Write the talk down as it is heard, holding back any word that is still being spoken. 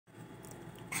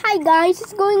Hi guys,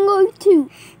 it's going to.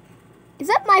 Is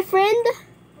that my friend?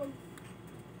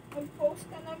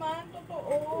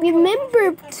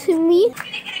 Remember to me.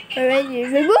 Already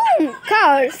remove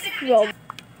cars from.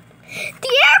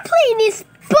 The airplane is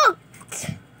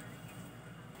booked.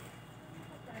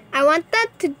 I want that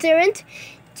to turn.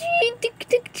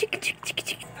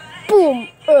 Boom.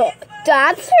 Oh,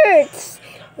 that hurts.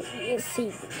 Let's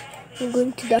see. We're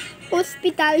going to the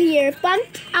hospital here.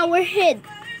 Bumped our head.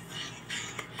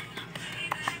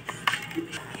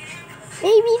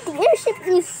 Maybe the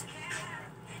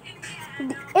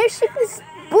airship is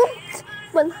booked.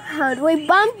 But how do I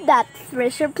bump that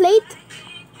pressure plate?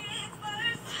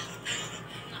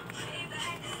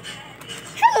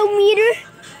 Hello, meter.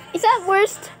 Is that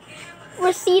worst?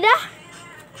 Rosita?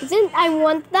 Isn't I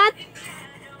want that?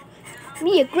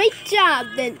 Be a great job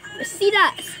then.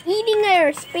 Rosita is eating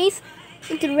airspace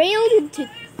into rail into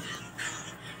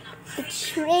the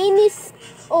train is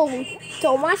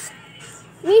Thomas.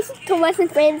 We see Thomas and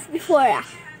friends before.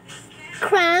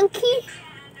 Cranky?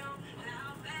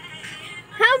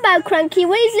 How about Cranky?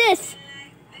 What is this?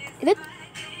 Is it?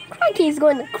 Cranky is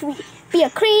going to be a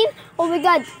crane? Oh my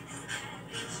god.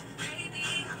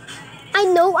 I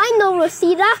know,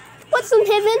 Rosita. What's in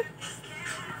heaven?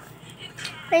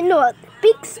 I know a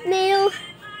big snail.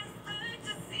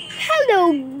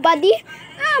 Hello, buddy.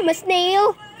 I'm a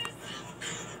snail.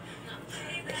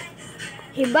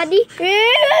 Hey, buddy.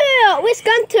 Where's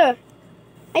Gunter?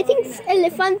 I think it's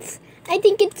elephants. I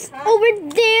think it's over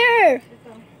there.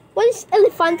 What is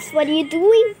elephants? What are you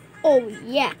doing? Oh,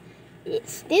 yeah.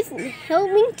 This isn't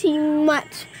helping too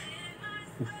much.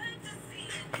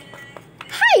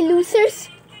 Hi, losers.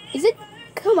 Is it?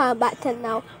 Come on, button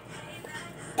now.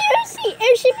 There's the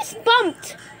airship is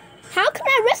bumped. How can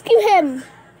I rescue him?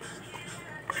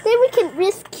 Then we can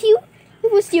rescue.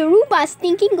 It was Yoruba's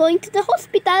thinking going to the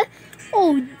hospital.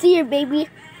 Oh dear, baby.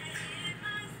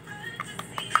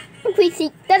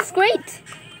 Wait, that's great.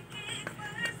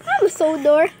 I'm so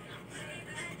door.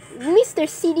 Mr.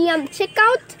 CD on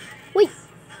checkout. Wait.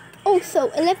 Also,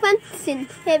 elephants in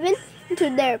heaven into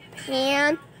their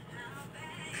pan.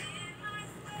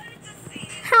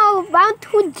 How about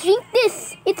who drink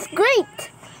this? It's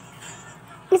great.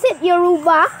 Is it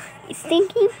Yoruba? Is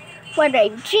thinking what I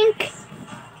drink.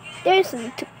 There's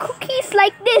some cookies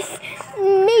like this.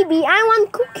 Maybe I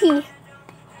want cookie.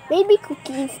 Maybe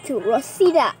cookies to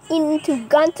Rosita into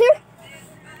Gunter.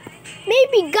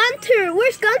 Maybe Gunter.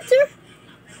 Where's Gunter?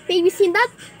 Maybe seen that?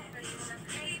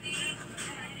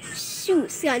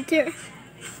 Shoot, Gunter.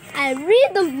 I'm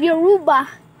rid of Yoruba.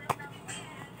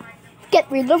 Get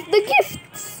rid of the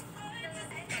gifts.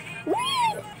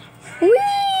 Whee!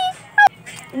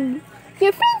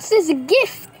 Your friend says a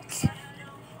gift.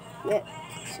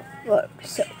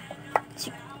 So,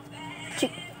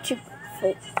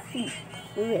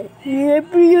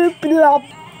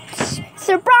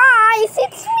 surprise!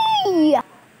 It's me.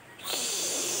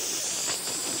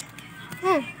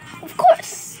 Of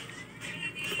course.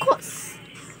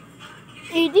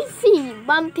 You did see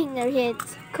bumping our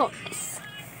heads, of course.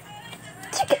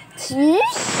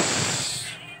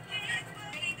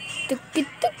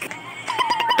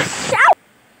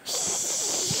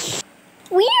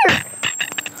 Weird.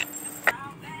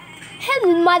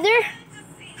 Hello, mother.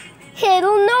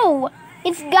 Hello, no.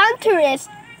 It's Gunter.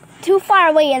 Too far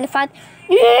away, elephant.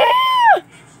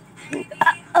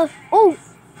 Oh,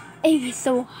 he's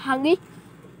so hungry.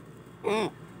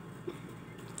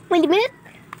 Wait a minute.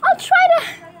 I'll try to.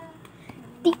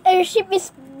 The airship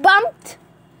is bumped.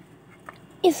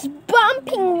 It's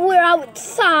bumping. We're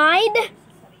outside.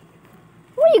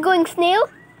 Where are you going, snail?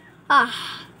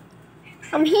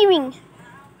 I'm hearing.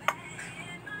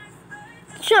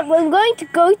 We're going to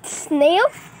go to snail.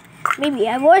 Maybe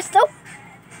I was though.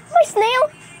 My snail.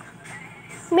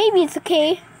 Maybe it's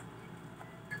okay.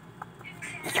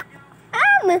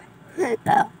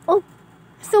 Oh,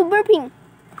 so burping.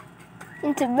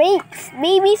 Into rakes.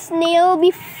 Maybe snail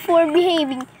before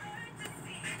behaving.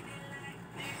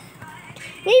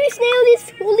 Maybe snail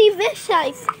is fully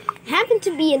vicious. Happen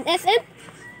to be an SM.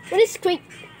 What is great?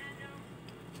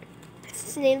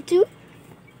 Snail 2.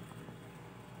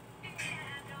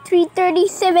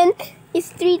 337 is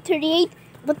 338.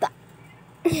 But the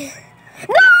no,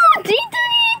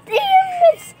 338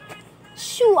 AM is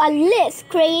shoe unless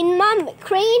crane, mom,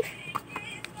 crane.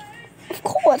 Of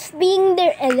course, being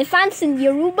there elephants and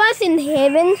Yorubas in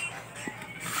heaven.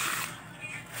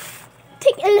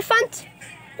 Take elephant.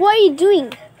 What are you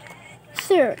doing?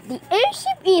 Sir, the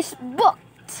airship is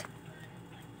booked.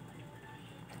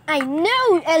 I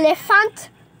know, elephant.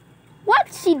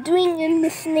 What's she doing in the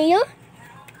snail?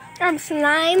 I'm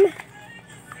slime.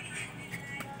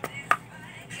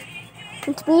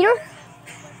 And Peter?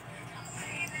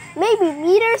 Maybe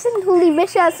Peter's and Holy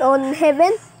Wishes on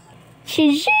heaven.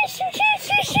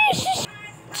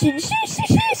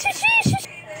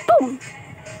 Boom.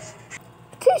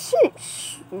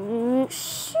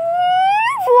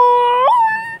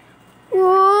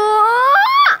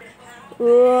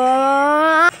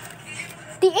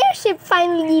 The airship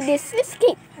finally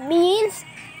escaped means.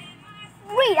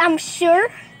 Wait, I'm sure.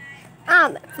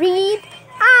 I'm Reed.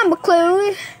 I'm a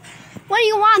clone. What do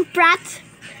you want, brat?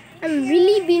 I'm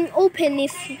really being open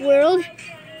this world.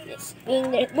 It's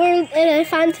being the world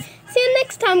elephant. See you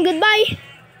next time. Goodbye.